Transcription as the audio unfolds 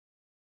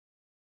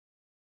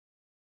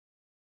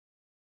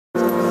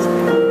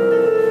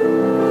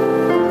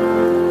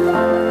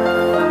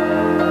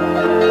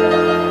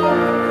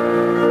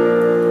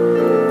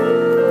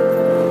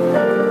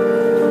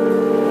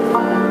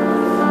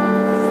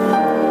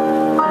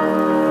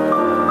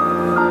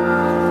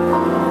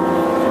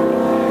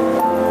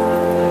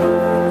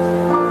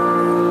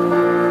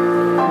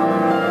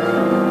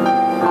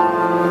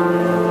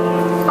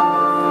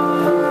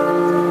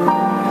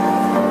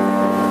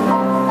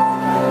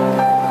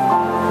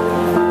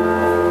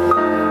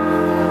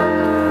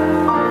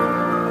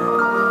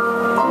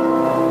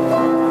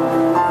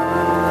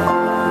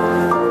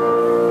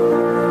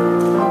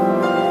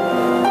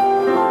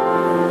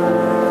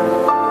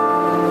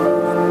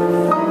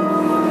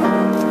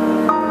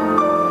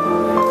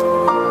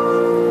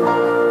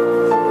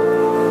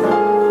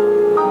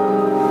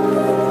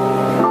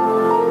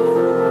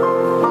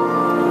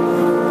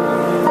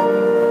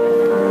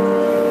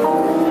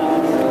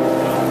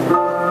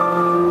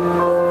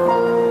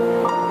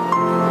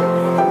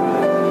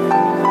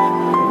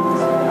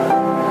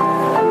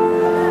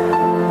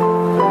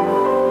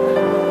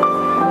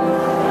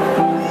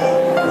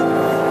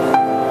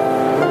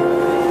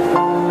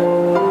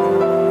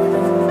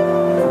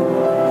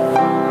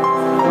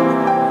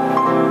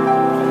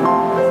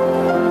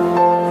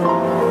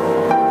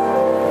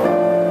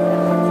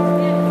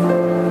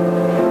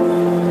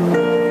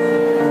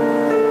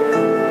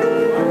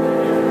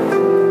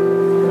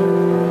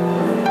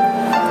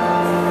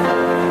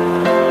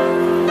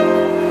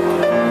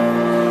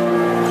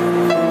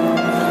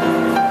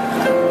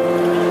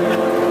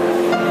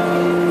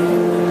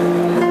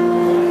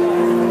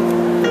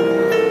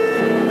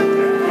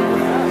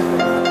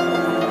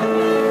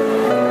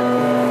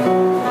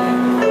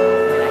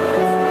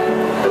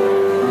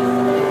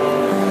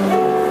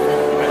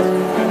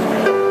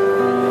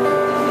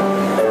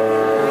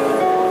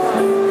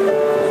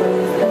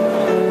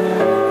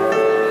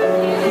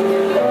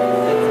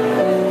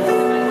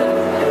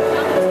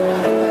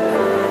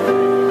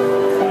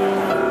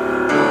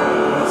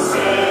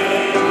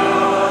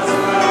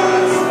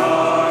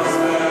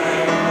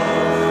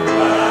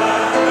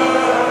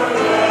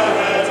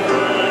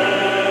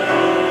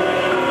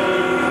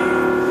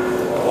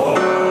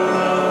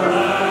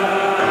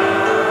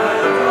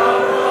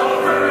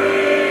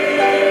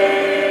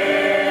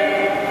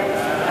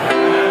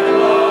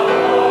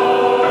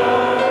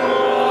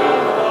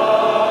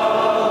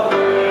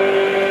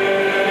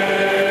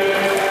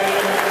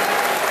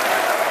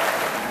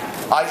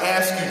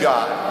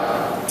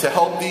to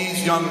help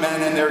these young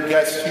men and their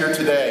guests here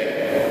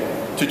today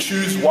to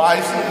choose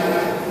wisely,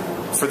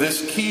 for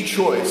this key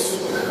choice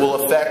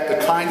will affect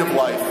the kind of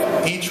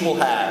life each will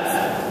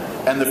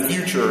have and the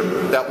future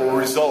that will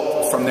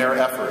result from their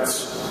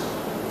efforts.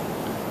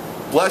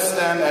 Bless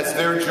them as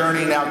their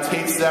journey now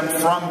takes them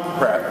from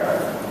prep.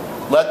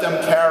 Let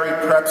them carry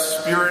prep's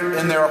spirit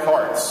in their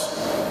hearts.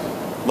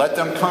 Let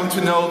them come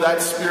to know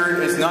that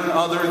spirit is none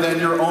other than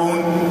your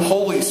own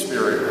Holy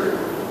Spirit,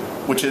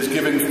 which has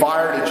given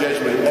fire to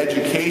Jesuit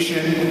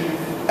education,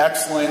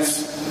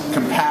 excellence,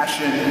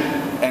 compassion,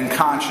 and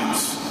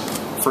conscience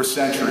for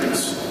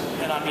centuries.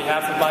 And on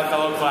behalf of my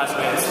fellow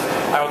classmates,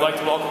 I would like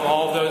to welcome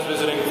all of those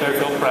visiting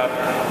Fairfield Prep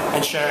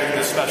and sharing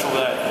this special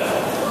day.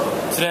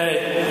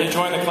 Today, they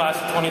join the class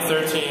of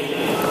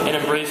 2013 in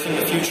embracing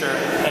the future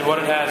and what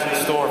it has in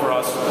store for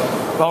us,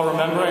 while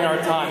remembering our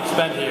time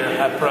spent here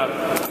at Prep.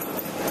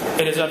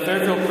 It is at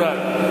Fairfield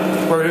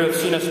Prep where you have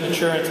seen us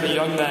mature into the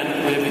young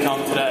men we have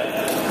become today.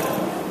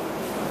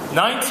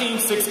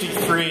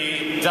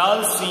 1963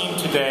 does seem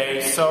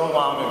today so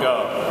long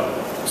ago.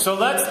 So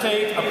let's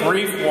take a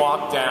brief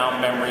walk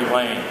down memory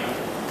lane.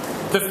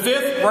 The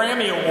 5th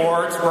Grammy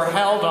Awards were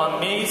held on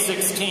May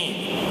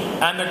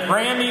 16th, and the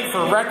Grammy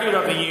for Record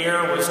of the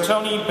Year was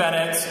Tony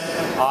Bennett's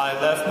I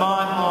Left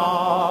My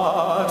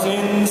Heart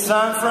in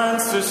San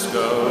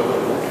Francisco,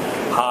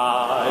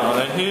 high on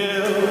a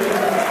hill,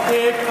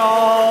 it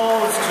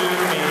calls to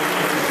me.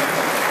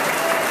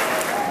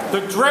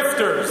 The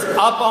Drifters,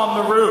 Up on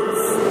the Roof.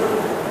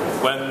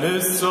 When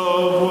this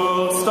old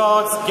world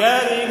starts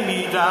getting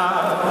me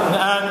down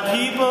and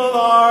people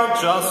are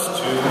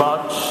just too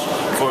much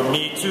for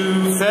me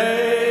to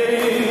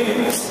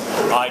face,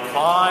 I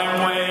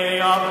climb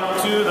way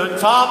up to the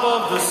top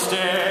of the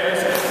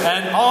stairs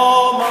and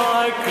all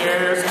my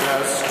cares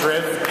just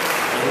drift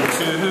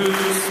into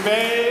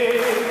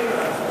space.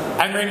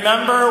 And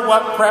remember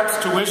what prep's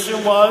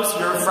tuition was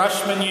your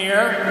freshman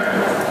year?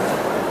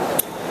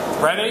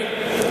 Ready?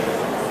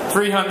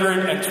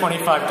 $325.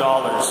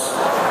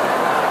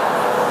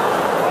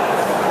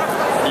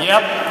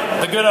 Yep,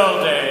 the good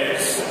old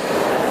days.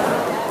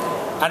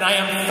 And I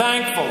am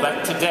thankful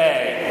that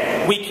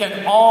today we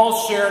can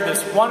all share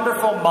this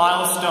wonderful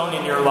milestone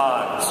in your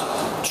lives.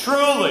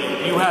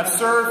 Truly, you have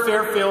served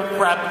Fairfield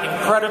Prep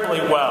incredibly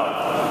well.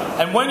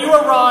 And when you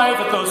arrive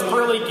at those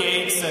pearly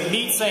gates and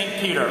meet St.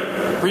 Peter,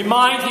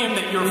 remind him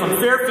that you're from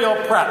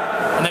Fairfield Prep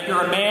and that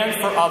you're a man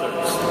for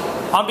others.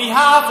 On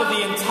behalf of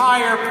the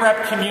entire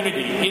Prep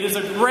community, it is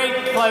a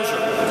great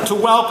pleasure to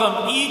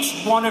welcome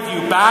each one of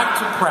you back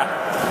to Prep.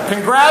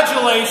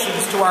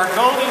 Congratulations to our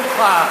golden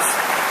class,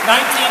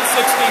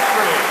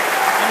 1963.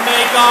 And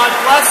may God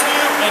bless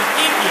you and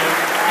keep you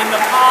in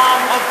the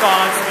palm of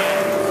God's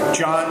hand.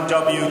 John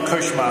W.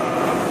 Cushman.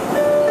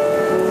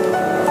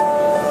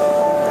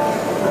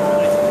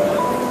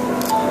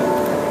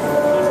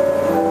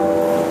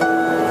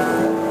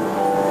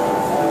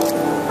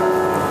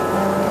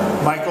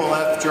 Michael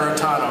F.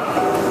 Giratano.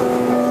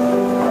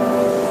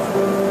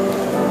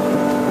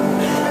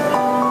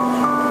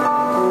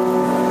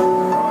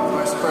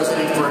 Vice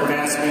President for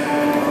Advancement,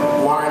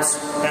 Lawrence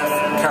F.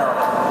 Carroll.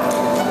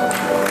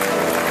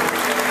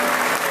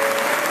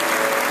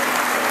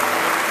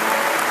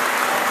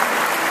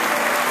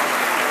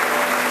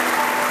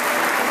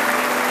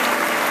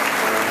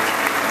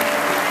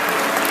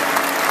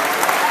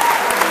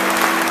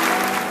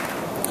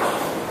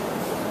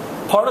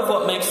 Part of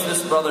what makes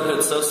this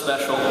brotherhood so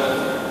special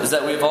is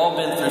that we've all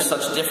been through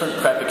such different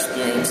prep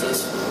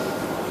experiences.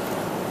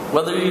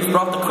 Whether you've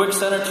brought the Quick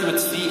Center to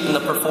its feet in the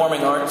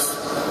performing arts,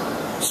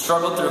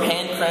 struggled through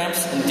hand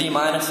cramps and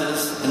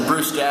D-minuses in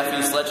Bruce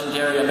Jaffe's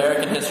legendary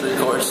American history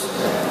course,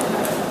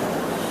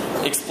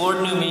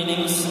 explored new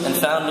meanings and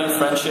found new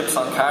friendships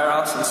on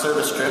Kairos and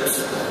service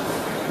trips,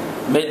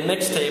 made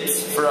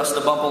mixtapes for us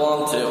to bump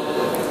along to,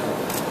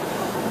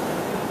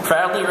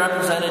 proudly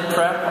represented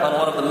Prep on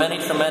one of the many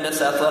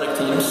tremendous athletic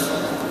teams.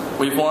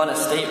 We've won a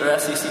state or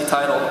SEC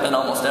title in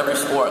almost every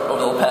sport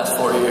over the past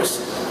 4 years.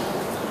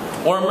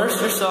 Or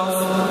immerse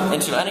yourself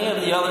into any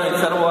of the other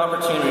incredible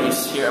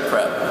opportunities here at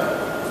Prep.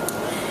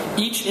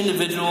 Each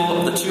individual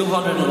of the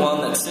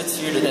 201 that sits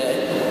here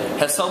today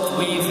has helped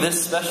weave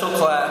this special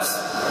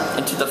class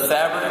into the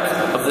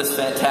fabric of this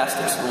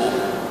fantastic school.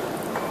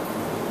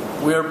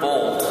 We are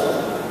bold,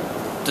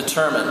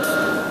 determined,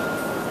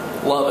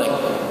 loving.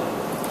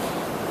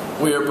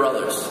 We are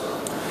brothers.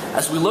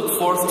 As we look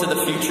forth to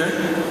the future,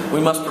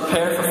 we must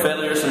prepare for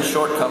failures and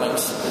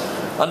shortcomings,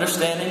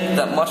 understanding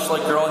that much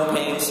like growing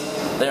pains,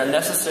 they are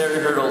necessary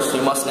hurdles we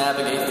must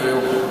navigate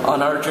through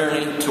on our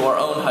journey to our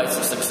own heights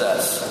of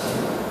success.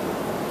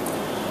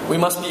 We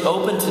must be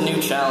open to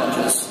new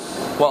challenges,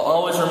 while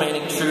always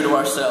remaining true to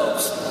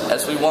ourselves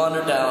as we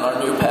wander down our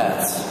new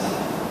paths.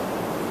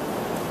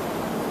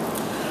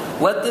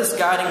 Let this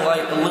guiding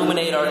light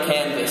illuminate our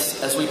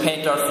canvas as we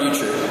paint our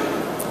future.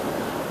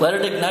 Let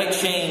it ignite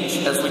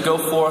change as we go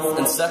forth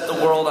and set the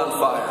world on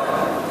fire.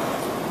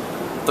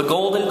 The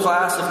golden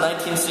class of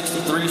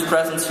 1963's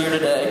presence here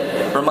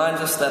today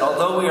reminds us that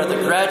although we are the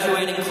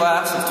graduating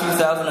class of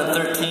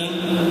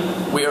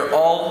 2013, we are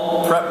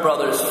all Prep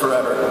brothers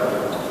forever.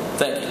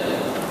 Thank you.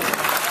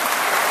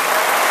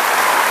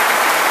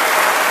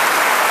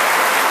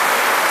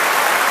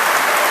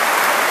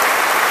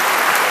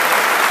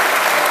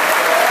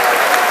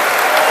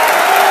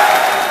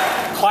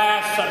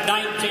 Class of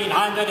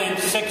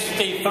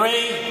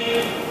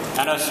 1963,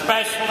 and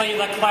especially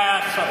the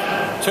class of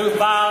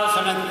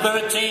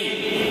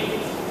 2013.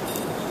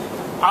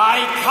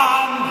 I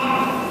come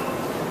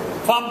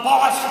from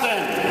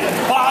Boston,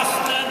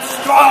 Boston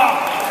strong.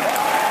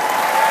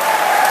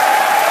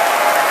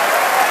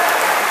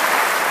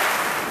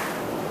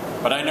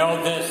 But I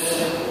know this,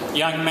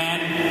 young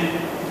man,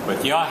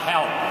 with your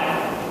help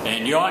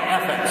and your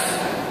efforts,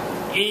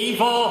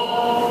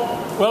 evil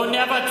will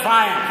never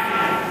triumph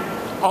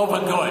over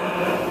good.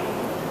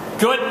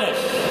 Goodness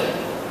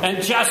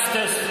and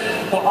justice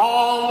will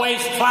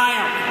always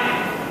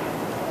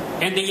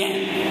triumph in the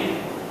end.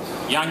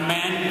 Young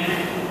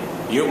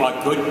men, you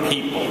are good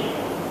people,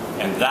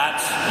 and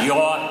that's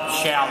your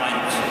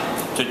challenge,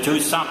 to do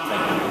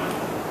something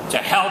to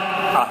help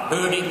a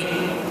hurting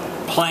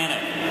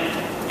planet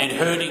and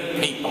hurting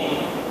people.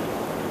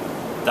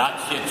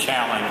 That's your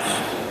challenge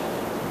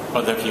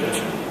for the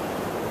future.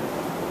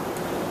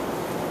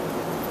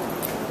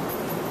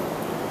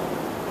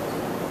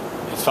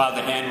 As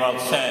Father Hanwell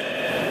said,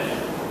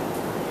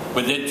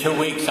 within 2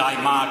 weeks I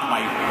marked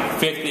my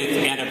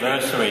 50th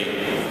anniversary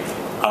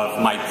of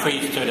my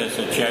priesthood as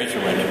a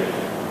Jesuit.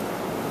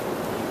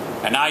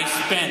 And I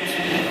spent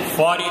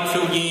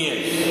 42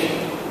 years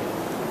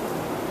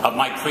of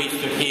my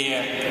priesthood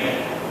here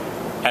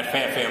at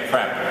Fairfield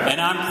Prep. And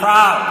I'm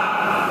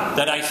proud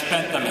that I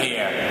spent them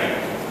here,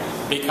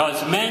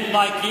 because men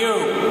like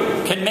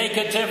you can make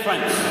a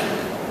difference.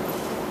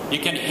 You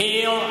can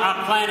heal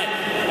our planet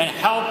and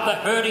help the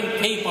hurting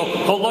people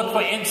who look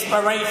for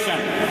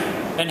inspiration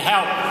and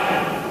help.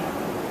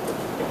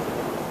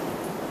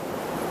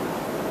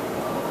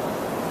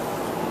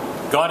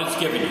 God has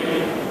given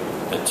you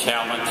the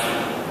talent,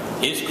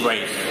 His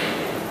grace,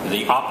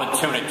 the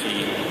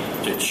opportunity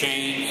to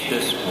change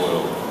this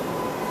world.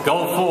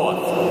 Go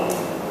forth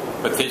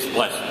with His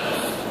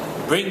blessings.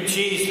 Bring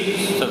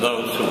Jesus to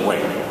those who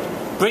wait.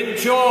 Bring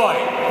joy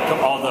to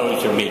all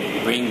those you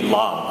meet. Bring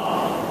love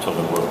to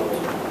the world.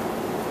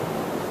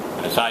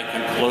 As I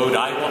conclude,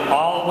 I will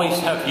always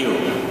have you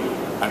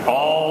and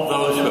all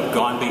those who have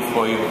gone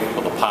before you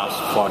for the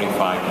past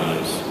 45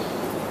 years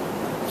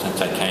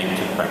since I came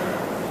to Prep.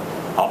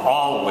 I'll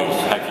always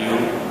have you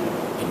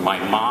in my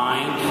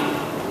mind,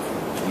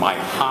 in my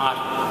heart,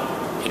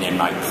 and in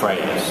my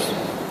prayers.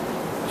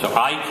 So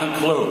I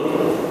conclude,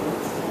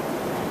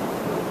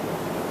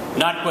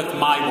 not with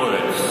my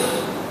words,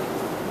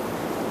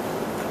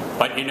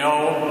 but you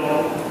know,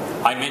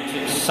 I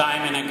mentioned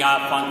Simon and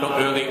Garfunkel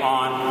early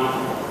on.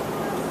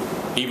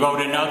 He wrote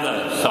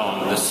another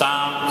song, The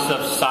Sounds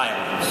of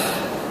Silence.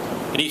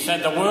 And he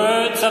said, the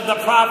words of the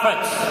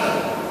prophets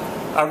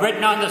are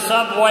written on the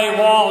subway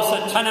walls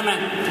of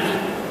tenement,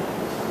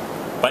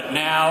 but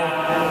now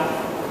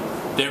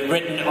they're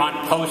written on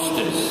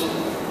posters.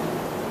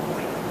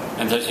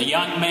 And there's a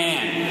young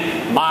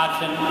man,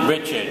 Martin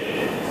Richard,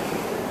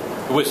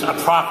 who was a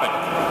prophet.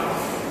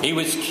 He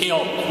was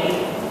killed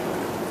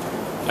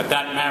at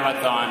that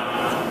marathon.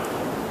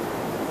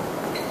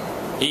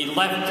 He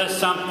left us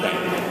something,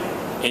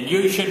 and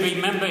you should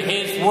remember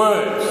his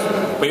words.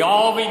 We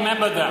all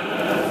remember them.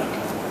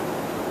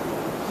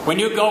 When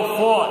you go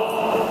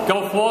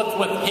forth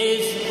with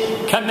his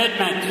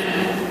commitment.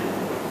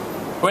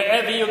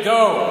 Wherever you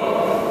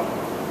go,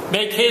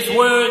 make his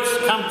words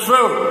come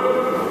true.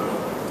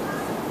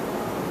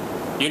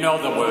 You know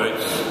the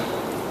words.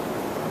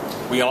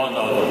 We all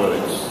know the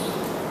words.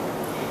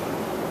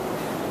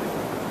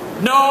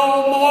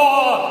 No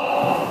more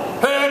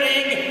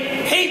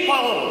hurting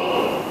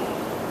people.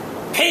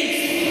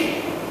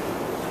 Peace.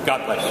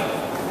 God bless you.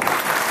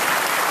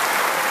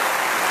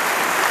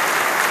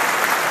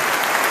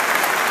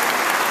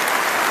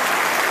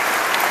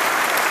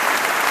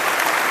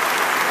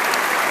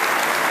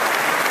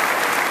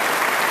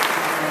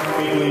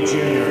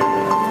 Jr.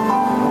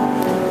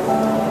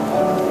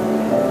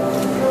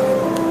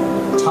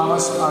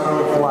 Thomas Otto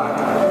Black.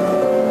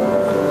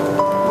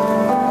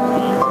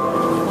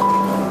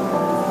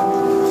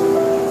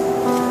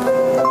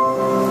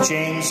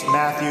 James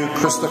Matthew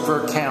Christopher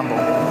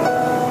Campbell.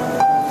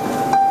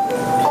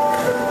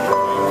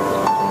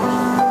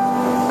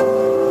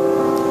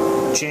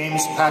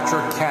 James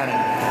Patrick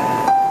Cannon.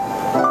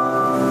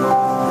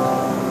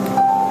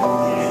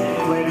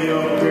 Flavio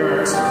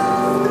Barrett.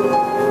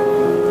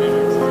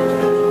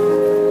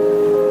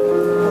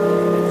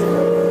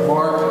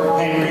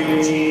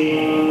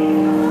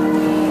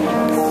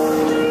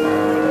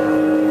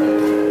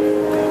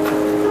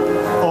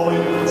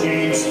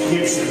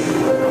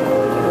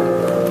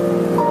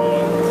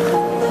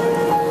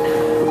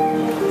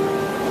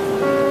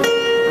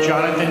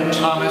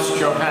 Thomas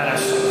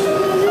Johannes.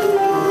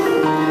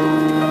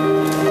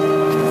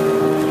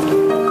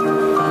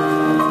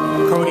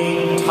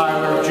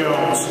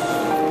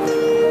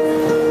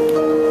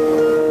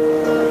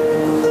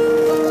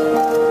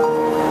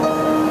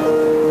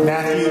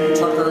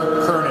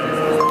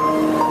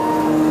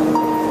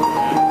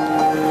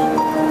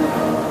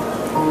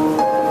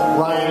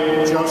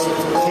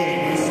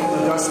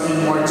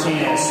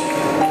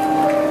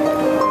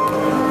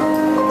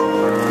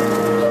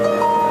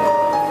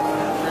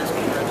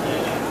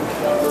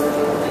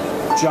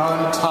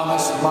 John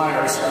Thomas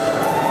Myers.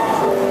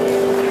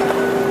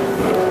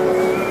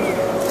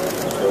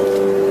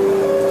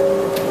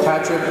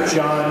 Patrick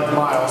John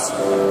Miles.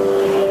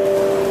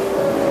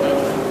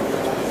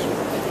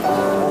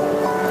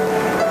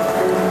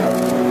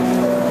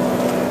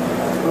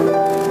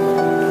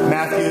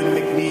 Matthew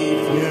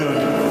McNeve Noon.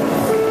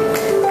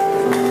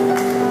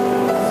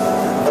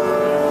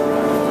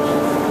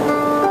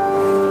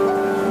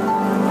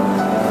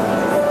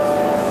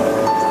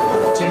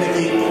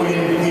 Timothy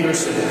Quinn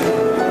Peterson.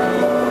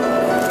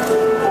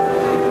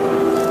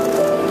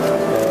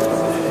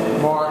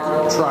 Mark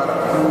Trotter.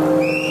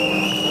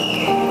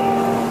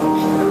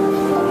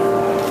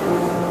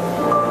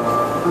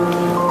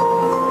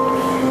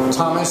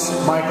 Thomas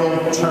Michael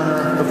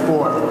Turner IV.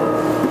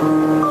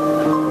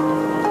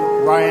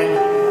 Ryan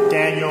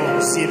Daniel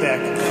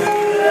Seebeck.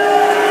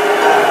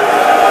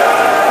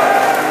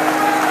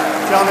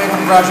 Gentlemen,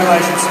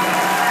 congratulations.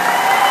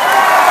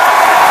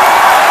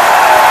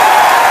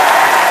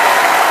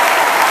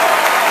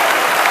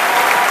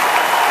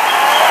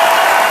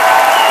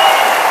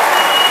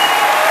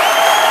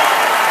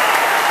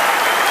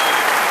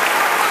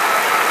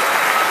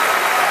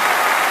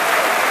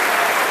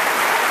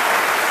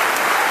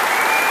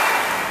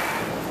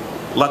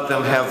 Let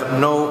them have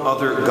no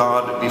other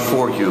God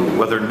before you,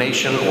 whether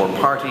nation or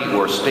party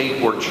or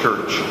state or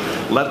church.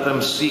 Let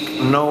them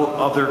seek no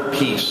other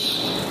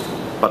peace,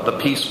 but the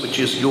peace which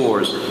is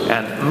yours,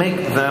 and make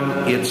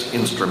them its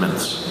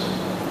instruments,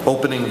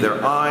 opening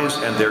their eyes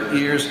and their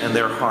ears and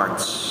their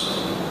hearts,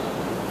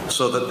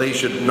 so that they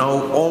should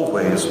know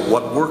always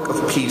what work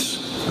of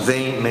peace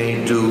they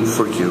may do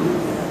for you.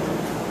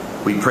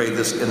 We pray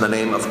this in the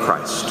name of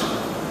Christ.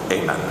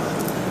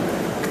 Amen.